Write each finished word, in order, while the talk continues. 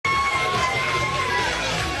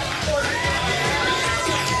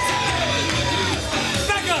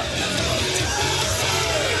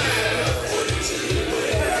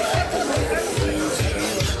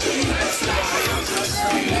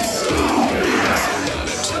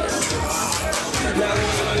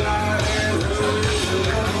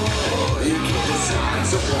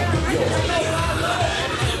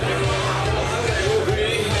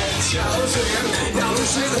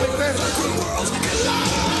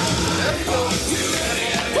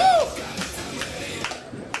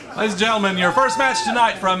Ladies and gentlemen, your first match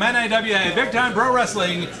tonight from NAWA Big Time Pro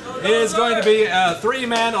Wrestling is going to be a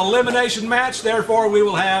three-man elimination match. Therefore, we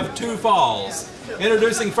will have two falls.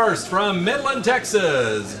 Introducing first from Midland,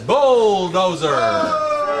 Texas, Bulldozer.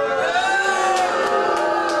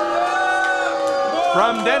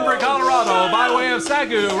 From Denver, Colorado, by way of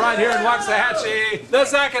Sagu, right here in Waxahachie, the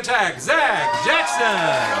Zack Attack, Zack Jackson.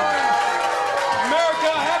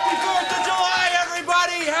 America, happy 4th of July,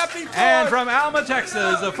 everybody! Happy 4th! And from Alma,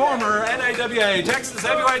 Texas, the former NAWA Texas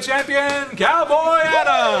Heavyweight Champion, Cowboy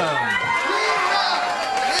Adam.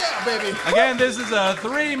 Yeah, baby. Again, this is a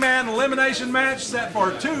three-man elimination match set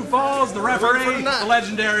for two falls. The referee, the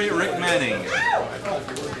legendary Rick Manning.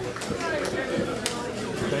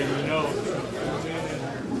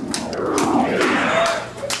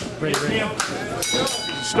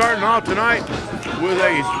 Starting off tonight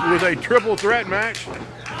with a triple threat match.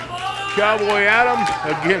 Cowboy Adam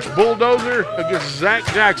against Bulldozer against Zack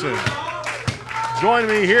Jackson. Joining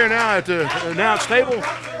me here now at the announce table,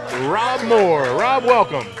 Rob Moore. Rob,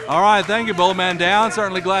 welcome. All right, thank you, Bullman Down.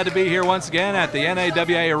 Certainly glad to be here once again at the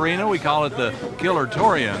NAWA Arena. We call it the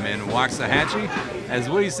Killertorium in Waxahachie, as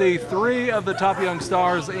we see three of the top young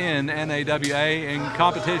stars in NAWA in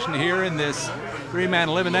competition here in this three-man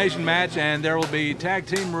elimination match, and there will be tag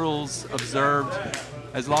team rules observed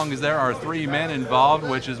as long as there are three men involved,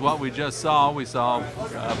 which is what we just saw. We saw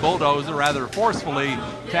Bulldozer rather forcefully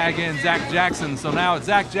tag in Zack Jackson. So now it's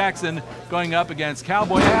Zack Jackson going up against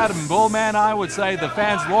Cowboy Adam. Bullman, I would say the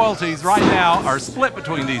fans' loyalties right now are split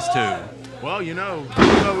between these two. Well, you know,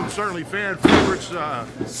 certainly fan favorites.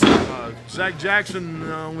 Zack Jackson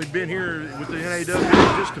only been here with the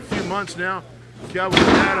NAWA just a few months now. Cowboy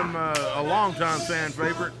Adam, a longtime fan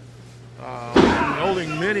favorite,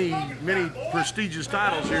 holding many prestigious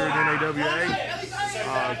titles here at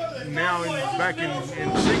NAWA. Now back in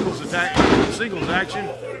singles action,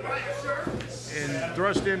 and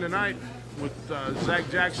thrust in tonight with Zack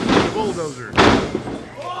Jackson and the Bulldozer.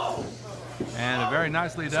 And a very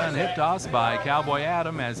nicely done hip toss by Cowboy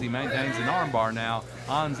Adam as he maintains an armbar now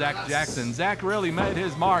on Zack Jackson. Zack really made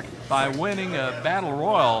his mark by winning a Battle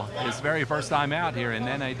Royal his very first time out here in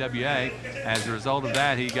NAWA. As a result of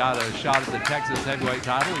that, he got a shot at the Texas heavyweight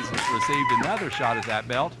title. He's received another shot at that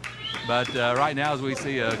belt. But right now, as we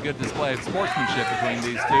see a good display of sportsmanship between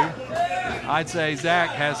these two, I'd say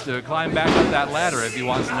Zack has to climb back up that ladder if he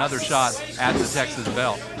wants another shot at the Texas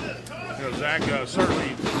belt. You know, Zack certainly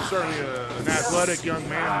an athletic young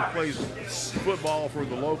man who plays football for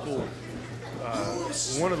the local,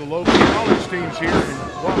 one of the local college teams here in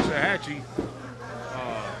Waxahachie.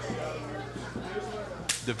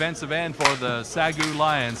 Defensive end for the Sagu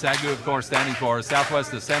Lions. Sagu, of course, standing for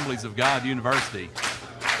Southwest Assemblies of God University.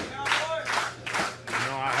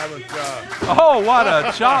 No, I haven't. Oh, what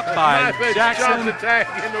a chop by Jackson! Chop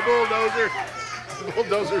attack in the Bulldozer.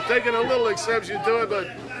 Bulldozer taking a little exception to it, but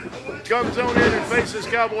comes on in and faces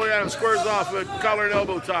Cowboy Adam, squares off a collar and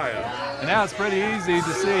elbow tie-up. And now it's pretty easy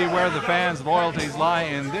to see where the fans' loyalties lie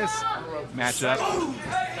in this matchup.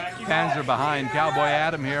 Fans are behind Cowboy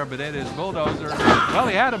Adam here, but it is Bulldozer. Well,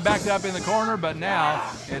 he had him backed up in the corner, but now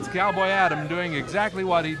it's Cowboy Adam doing exactly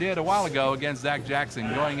what he did a while ago against Zack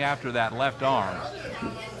Jackson, going after that left arm.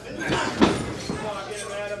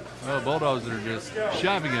 Well, Bulldozer just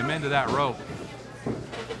shoving him into that rope.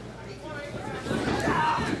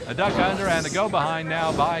 A duck under and a go behind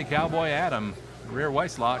now by Cowboy Adam. Rear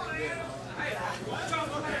waistlock.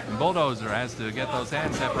 And Bulldozer has to get those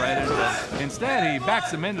hands separated, but instead he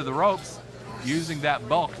backs him into the ropes, using that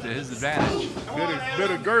bulk to his advantage.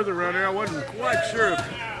 Bit of girth around there. I wasn't quite sure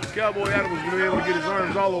if Cowboy Adam was going to be able to get his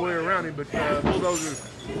arms all the way around him, but Bulldozer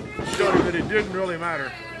showed him that it didn't really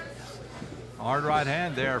matter. Hard right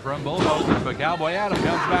hand there from Bulldozer, but Cowboy Adam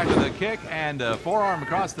comes back with a kick and a forearm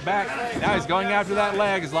across the back. Now he's going after that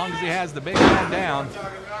leg as long as he has the big hand down,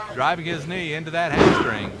 driving his knee into that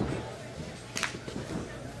hamstring.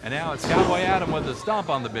 And now it's Cowboy Adam with a stomp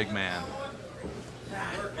on the big man.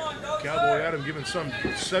 Cowboy Adam giving some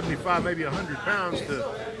 75, maybe 100 pounds to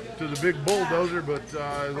the big Bulldozer, but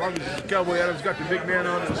as long as Cowboy Adam's got the big man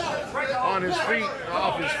on his feet,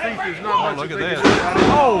 off his feet, there's not much. Look to at think this. about.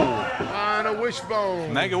 Oh! On a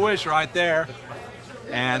wishbone. Make a wish right there.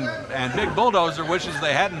 And big Bulldozer wishes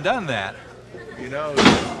they hadn't done that. You know,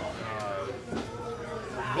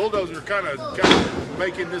 Bulldozer kind of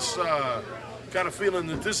making this, kind of feeling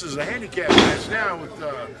that this is a handicap match now with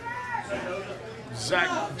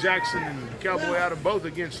Zack Jackson and Cowboy Adam both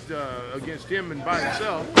against him and by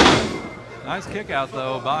himself. Nice kick out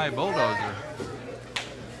though by Bulldozer.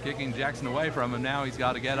 Kicking Jackson away from him. Now he's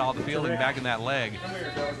got to get all the fielding back in that leg.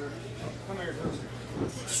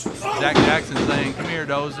 Zach Jackson saying, "Come here,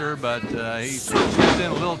 Dozer," but he stepped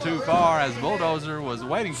in a little too far as Bulldozer was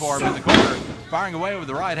waiting for him in the corner, firing away with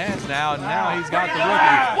the right hands now, and now he's got the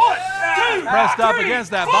rookie pressed up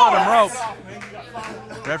against that bottom rope.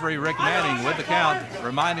 Referee Rick Manning with the count,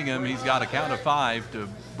 reminding him he's got a count of 5 to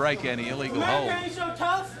break any illegal hold.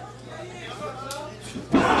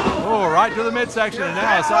 Oh, right to the midsection, and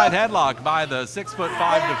now a side headlock by the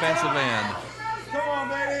 6'5" defensive end. Come on,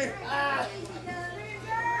 baby.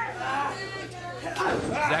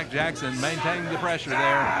 Zach Jackson maintaining the pressure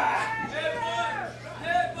there.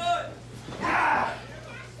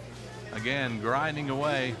 Again, grinding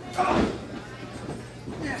away.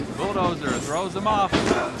 Bulldozer throws him off.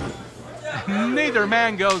 Neither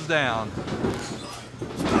man goes down.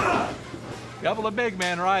 Couple of big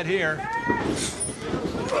men right here.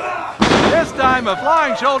 This time a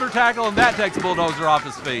flying shoulder tackle, and that takes Bulldozer off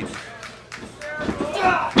his feet.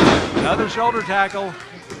 Another shoulder tackle.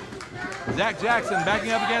 Zach Jackson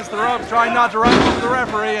backing up against the rope, trying not to run over the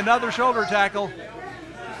referee. Another shoulder tackle.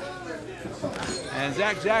 And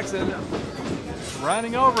Zach Jackson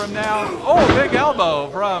running over him now. Oh, big elbow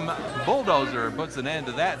from Bulldozer puts an end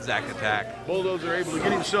to that Zach attack. Bulldozer able to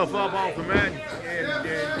get himself up off the mat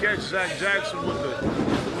and catch Zach Jackson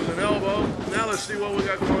with an elbow. Now let's see what we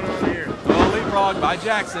got going on here. Oh, leapfrog by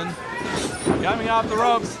Jackson. Coming off the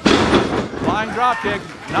ropes. Flying drop kick.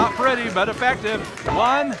 Not pretty, but effective.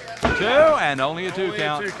 1, 2, and only a 2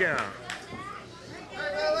 count.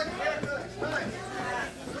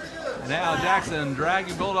 Now Jackson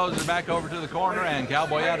dragging Bulldozer back over to the corner, and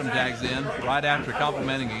Cowboy Adam tags in right after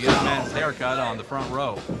complimenting a young man's haircut on the front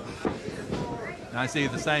row. And I see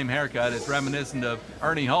the same haircut. It's reminiscent of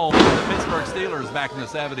Ernie Holmes, the Pittsburgh Steelers back in the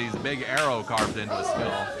 70s, big arrow carved into his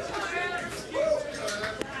skull.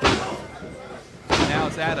 Now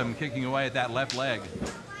it's Adam kicking away at that left leg.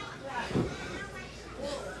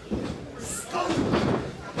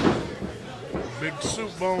 Big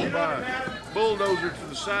soup bone by Bulldozer to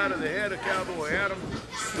the side of the head of Cowboy Adam.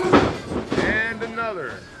 And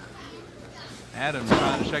another. Adam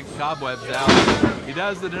trying to shake the cobwebs out. He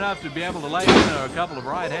does it enough to be able to lay in a couple of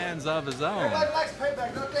right hands of his own.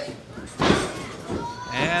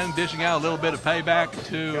 And dishing out a little bit of payback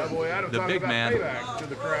to the big man. Payback to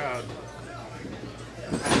the crowd.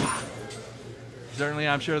 Certainly,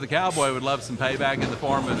 I'm sure the Cowboy would love some payback in the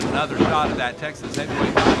form of another shot at that Texas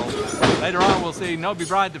heavyweight title. Later on, we'll see Noby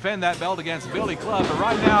Bryant defend that belt against Billy Clubb, but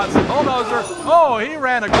right now it's Bulldozer. Oh, he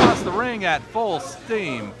ran across the ring at full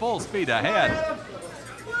steam, full speed ahead.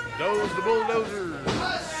 Goes the Bulldozer.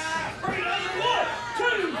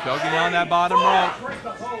 Choking on that bottom rope.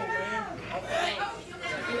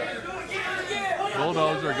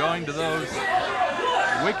 Bulldozer going to those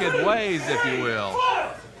wicked ways, if you will.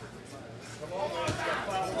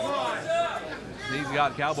 He's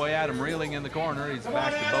got Cowboy Adam reeling in the corner. He's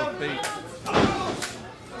back to both feet.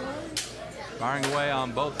 Firing away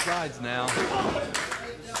on both sides now.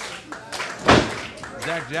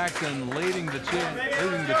 Zach Jackson leading the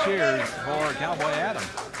cheers for Cowboy Adam.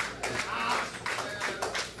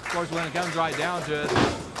 Of course, when it comes right down to it,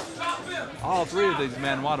 all three of these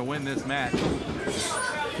men want to win this match.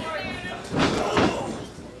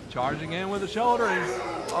 Charging in with the shoulder.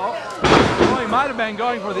 Oh, he might have been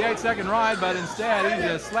going for the 8-second ride, but instead he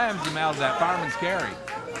just slams him out of that fireman's carry.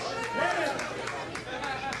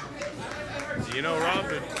 You know, Rob,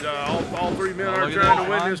 that all three men are trying to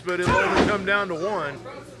win this, but it'll only come down to one,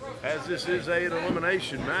 as this is an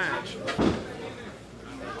elimination match.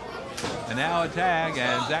 And now a tag,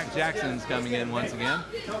 and Zach Jackson's coming in once again.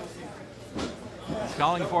 He's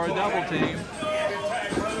calling for a double team.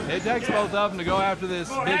 It takes both of them to go after this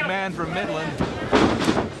big man from Midland.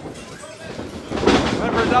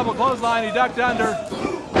 Went for a double clothesline, he ducked under.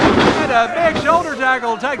 And a big shoulder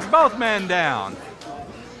tackle takes both men down.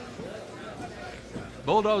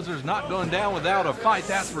 Bulldozer's not going down without a fight,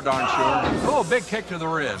 that's for darn sure. Oh, big kick to the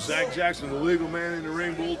ribs. Zach Jackson, the legal man in the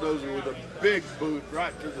ring, Bulldozer with a big boot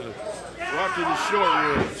right to the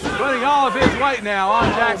short ribs. Putting all of his weight now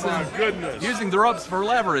on Jackson. Oh my goodness. Using the ropes for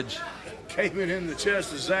leverage. Came in the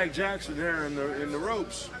chest of Zach Jackson there in the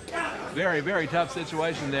ropes. Very, very tough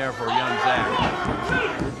situation there for young Zach.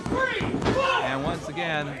 And once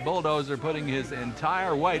again, Bulldozer putting his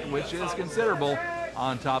entire weight, which is considerable,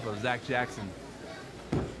 on top of Zach Jackson.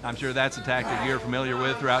 I'm sure that's a tactic you're familiar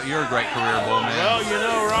with throughout your great career, Bullman. Well, you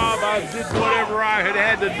know, Rob, I did whatever I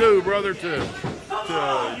had to do, brother, to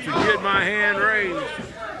get my hand raised.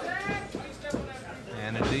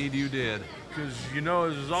 And indeed you did. Because, you know,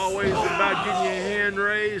 it's always about getting your hand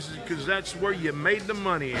raised, because that's where you made the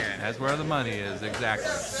money at. That's where the money is,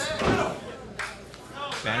 exactly.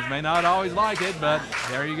 Fans may not always like it, but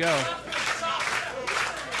there you go.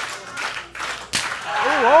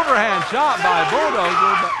 Ooh, overhand shot by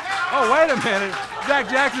Bulldozer. But, oh, wait a minute. Zach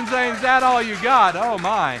Jackson saying, is that all you got? Oh,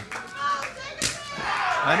 my.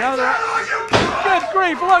 Another. Good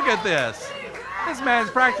grief, look at this. This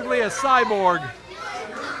man's practically a cyborg.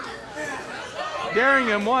 Daring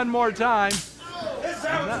him one more time.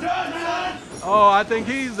 Oh, I think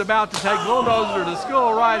he's about to take Bulldozer to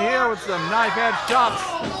school right here with some knife edge chops.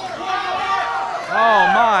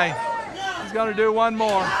 Oh my, he's gonna do one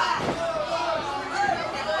more.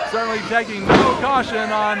 Certainly taking no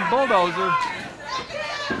caution on Bulldozer.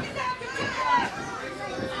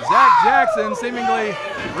 Zach Jackson seemingly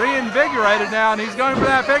reinvigorated now, and he's going for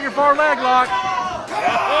that figure four leg lock.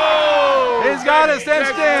 Oh, he's got it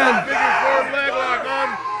cinched in. Figure four leg lock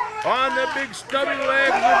on the big stubby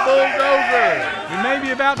legs of Bulldozer. We may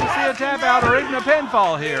be about to see a tap out or even a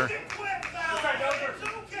pinfall here.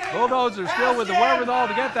 Bulldozer still with the wherewithal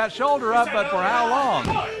to get that shoulder up, but for how long?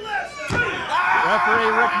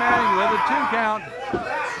 Referee Rick Manning with a 2 count.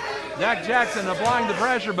 Zach Jackson applying the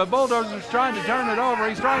pressure, but Bulldozer's trying to turn it over.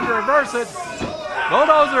 He's trying to reverse it.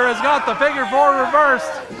 Bulldozer has got the figure four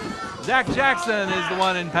reversed. Zach Jackson is the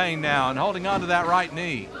one in pain now and holding on to that right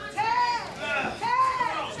knee.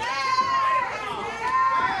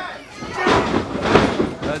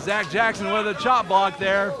 Zach Jackson with a chop block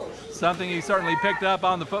there, something he certainly picked up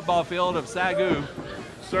on the football field of Sagu.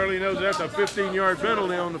 Certainly knows that's a 15-yard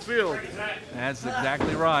penalty on the field. That's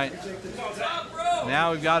exactly right.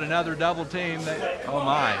 Now we've got another double team. Oh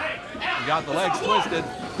my, we got the legs twisted.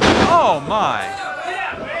 Oh my.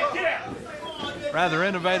 Rather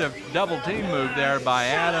innovative double team move there by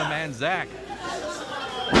Adam and Zach.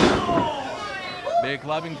 Big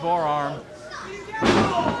clubbing forearm.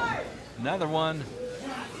 Another one.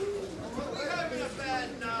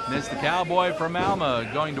 Missed the Cowboy from Alma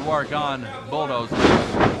going to work on Bulldozer.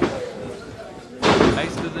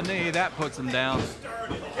 Base to the knee, that puts him down.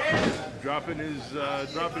 Dropping his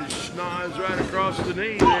schnoz right across the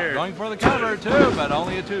knee there. Going for the cover too, but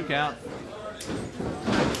only a 2 count.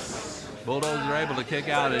 Bulldozer are able to kick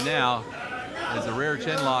out, and now is a rear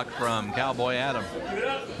chin lock from Cowboy Adam.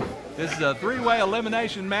 This is a 3-way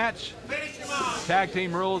elimination match. Tag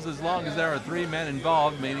team rules as long as there are 3 men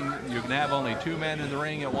involved, meaning you can have only 2 men in the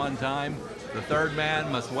ring at one time. The third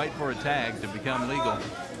man must wait for a tag to become legal.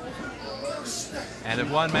 And if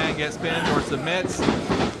one man gets pinned or submits,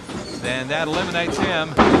 then that eliminates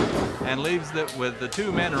him and leaves with the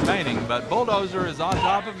 2 men remaining. But Bulldozer is on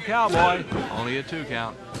top of the Cowboy, only a 2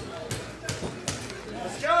 count.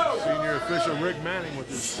 Senior official Rick Manning with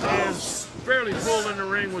his hands fairly full in the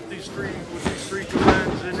ring with these three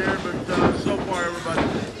commands in there, but so far everybody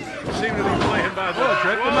seemed to be playing by the.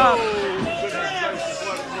 Tripped him up.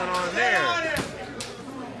 What went on there?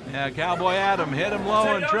 Yeah, Cowboy Adam hit him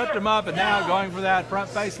low and tripped him up, and now going for that front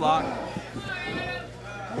face lock.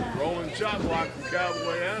 Rolling chop block from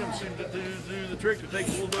Cowboy Adam seemed to do the trick to take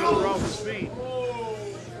Bulldozer off his feet.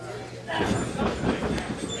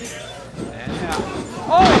 And now,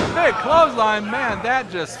 oh, big clothesline, man,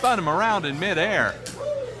 that just spun him around in midair.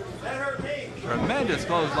 Tremendous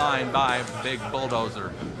clothesline by Big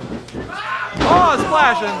Bulldozer. Oh,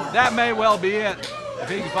 splashing, that may well be it, if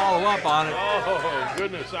he can follow up on it. Oh,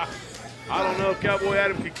 goodness, I don't know if Cowboy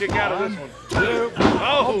Adam can kick out of this one. 2.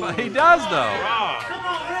 Oh, he does though.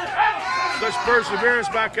 Such perseverance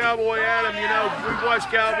by Cowboy Adam. You know, we've watched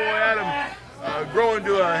Cowboy Adam grow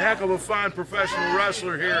into a heck of a fine professional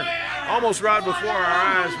wrestler here, almost right before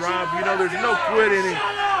our eyes, Rob. You know, there's no quit in him.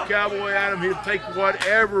 Cowboy Adam, he'll take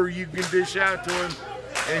whatever you can dish out to him,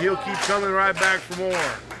 and he'll keep coming right back for more.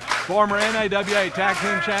 Former NAWA Tag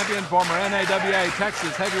Team Champion, former NAWA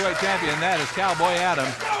Texas Heavyweight Champion, that is Cowboy Adam,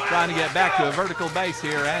 trying to get back to a vertical base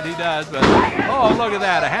here, and he does, but oh, look at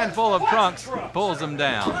that, a handful of trunks pulls him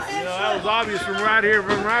down. You know, that was obvious from right here,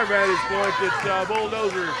 from our vantage point, that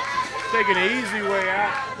Bulldozer taking an easy way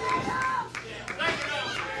out.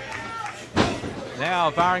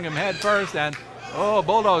 Now firing him head first, and oh,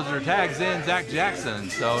 Bulldozer tags in Zach Jackson,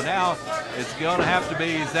 so now it's going to have to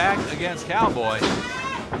be Zach against Cowboy.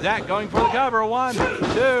 Zach going for the cover, 1, 2,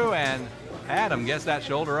 and Adam gets that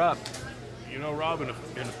shoulder up. You know, Rob, in the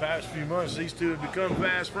past few months, these two have become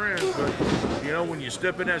fast friends. But you know, when you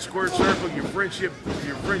step in that squared circle, your friendship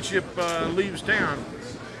leaves town.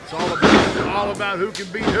 It's all about who can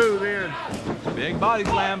beat who. Then big body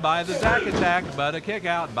slam by the Zach attack, but a kick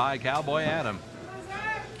out by Cowboy Adam.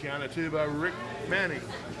 Count of 2 by Rick Manning.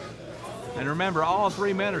 And remember, all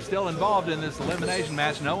 3 men are still involved in this elimination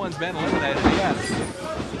match. No one's been eliminated yet.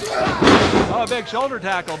 Oh, a big shoulder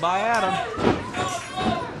tackle by Adam.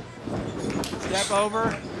 Step over.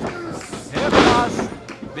 Hip toss.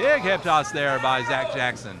 Big hip toss there by Zach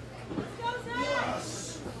Jackson.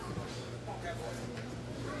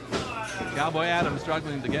 Cowboy Adam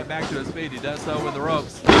struggling to get back to his feet. He does so with the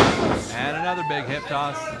ropes. And another big hip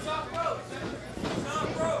toss.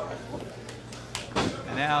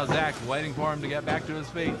 And now Zach waiting for him to get back to his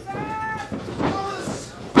feet.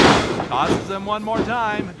 Tosses him one more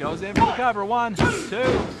time. Goes in for the cover. 1, 2,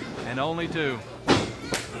 and only 2.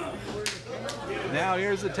 Now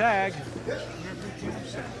here's the tag.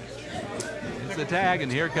 It's the tag,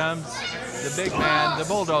 and here comes the big man, the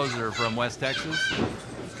Bulldozer from West Texas.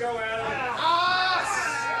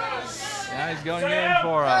 Now he's going in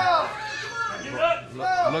for a,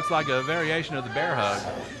 looks like a variation of the bear hug.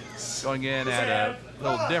 Going in at a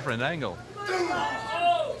little different angle.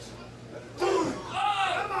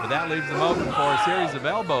 But that leaves him open for a series of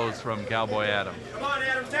elbows from Cowboy Adam. Come on,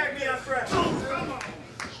 Adam, tag me out front.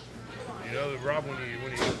 You know, Rob, when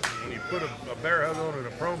you put a bear hug on in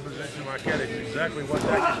a prone position like that, it's exactly what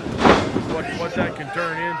that can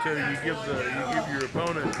turn into. You give your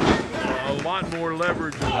opponent a lot more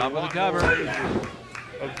leverage, Top of the cover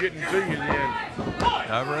of getting to you then.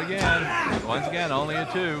 Cover again. Once again, only a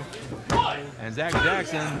 2. And Zach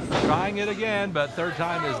Jackson trying it again, but third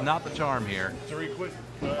time is not the charm here. 3 quick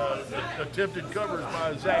attempted covers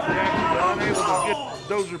by Zach Jackson, but unable to get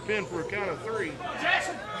Dozer pinned for a count of 3.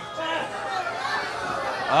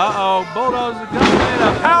 Uh-oh, Bulldozer coming in,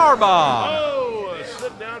 a power bomb. Oh, a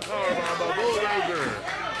sit-down power bomb by Bulldozer.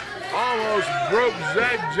 Almost broke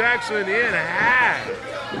Zach Jackson in half.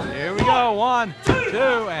 Here we go, 1, 2,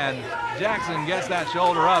 and Jackson gets that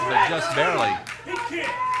shoulder up, but just barely.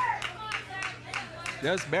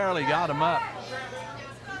 Just barely got him up.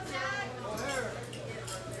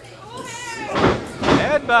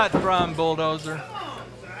 Headbutt from Bulldozer.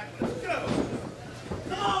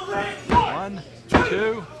 1,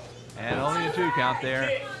 2, and only a 2 count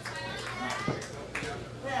there.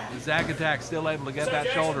 Zach Attack still able to get that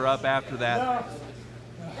shoulder up after that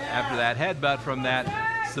headbutt from that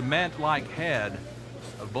cement-like head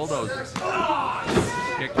of Bulldozer.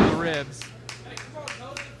 Kick to the ribs.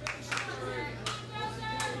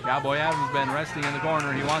 Cowboy Adam's been resting in the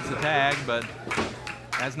corner. He wants a tag, but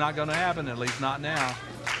that's not going to happen, at least not now.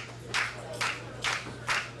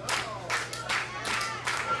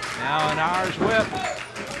 Now an Irish whip.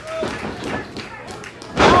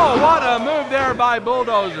 Oh, what a move there by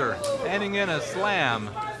Bulldozer. Ending in a slam.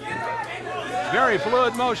 Very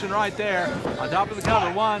fluid motion right there. On top of the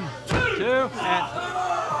cover. 1, 2, and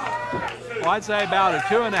well, I'd say about a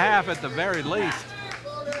 2.5 at the very least.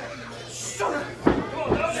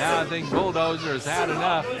 Now I think Bulldozer has had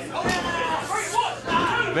enough.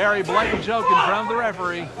 Very blatant choke in front of the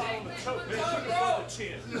referee.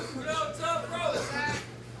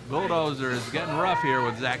 Bulldozer is getting rough here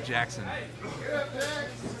with Zach Jackson.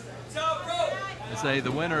 I say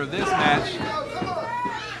the winner of this match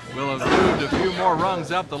will have moved a few more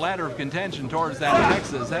rungs up the ladder of contention towards that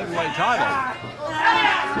Texas heavyweight title.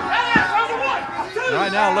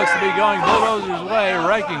 Right now it looks to be going Bulldozer's way,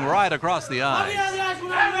 raking right across the eyes.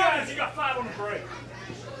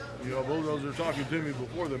 You know, Bulldozer talking to me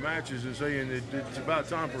before the matches and saying that it's about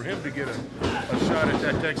time for him to get a shot at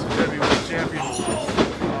that Texas heavyweight champion.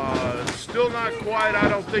 Still not quite. I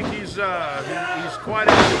don't think he's quite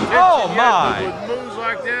in contention oh yet, my! But with moves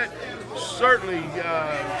like that,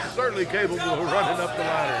 certainly capable of running up the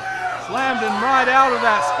ladder. Slammed him right out of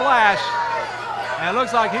that splash, and it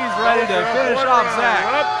looks like he's ready to finish off Zach.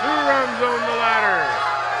 Up 2 rungs on the ladder.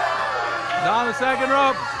 Down the second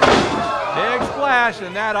rope. Big splash,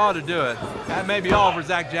 and that ought to do it. That may be all for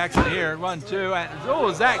Zach Jackson here. 1, 2, and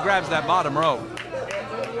oh, Zach grabs that bottom rope.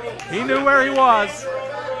 He knew where he was.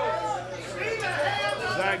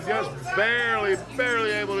 Zach just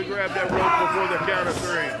barely able to grab that rope before the count of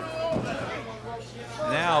 3.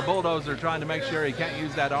 Now Bulldozer trying to make sure he can't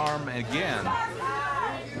use that arm again.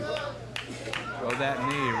 Throw that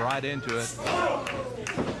knee right into it.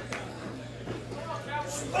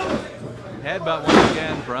 Headbutt once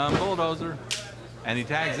again from Bulldozer, and he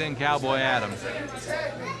tags in Cowboy Adam.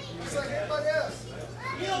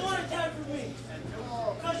 You don't want to tag for me,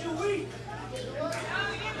 because you're weak.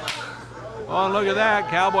 Oh, and look at that,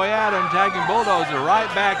 Cowboy Adam tagging Bulldozer right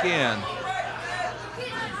back in.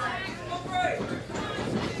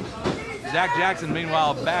 Zach Jackson,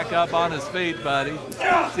 meanwhile, back up on his feet, but he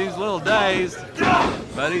seems a little dazed,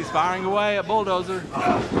 but he's firing away at Bulldozer.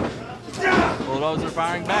 Bulldozer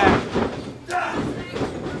firing back.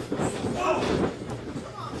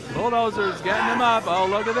 Bulldozer's getting him up. Oh,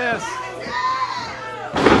 look at this.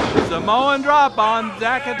 Samoan drop on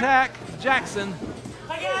Zach Attack Jackson.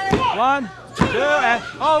 1, 2, 2 and,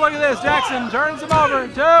 oh, look at this. Jackson turns him over.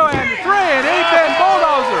 2 and 3, and he pinned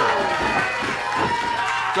Bulldozer.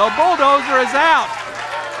 So Bulldozer is out.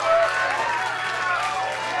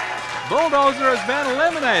 Bulldozer has been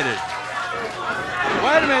eliminated.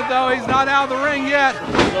 Wait a minute, though. He's not out of the ring yet.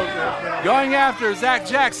 Going after Zach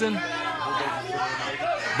Jackson.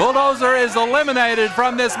 Bulldozer is eliminated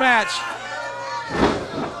from this match.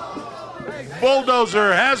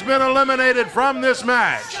 Bulldozer has been eliminated from this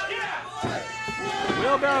match.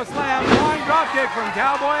 Wheelbarrow slam, flying dropkick from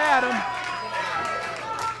Cowboy Adam.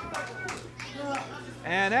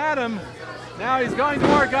 And Adam, now he's going to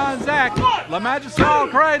work on Zach. La Magistral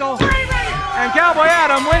Cradle. And Cowboy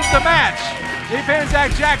Adam wins the match. He pins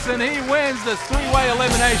Zach Jackson. He wins this 3-way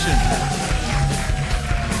elimination.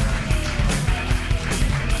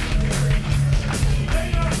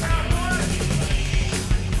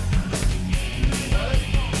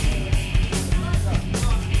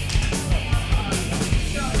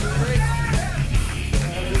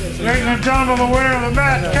 Ladies and gentlemen, the winner of the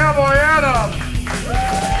match, Cowboy Adam.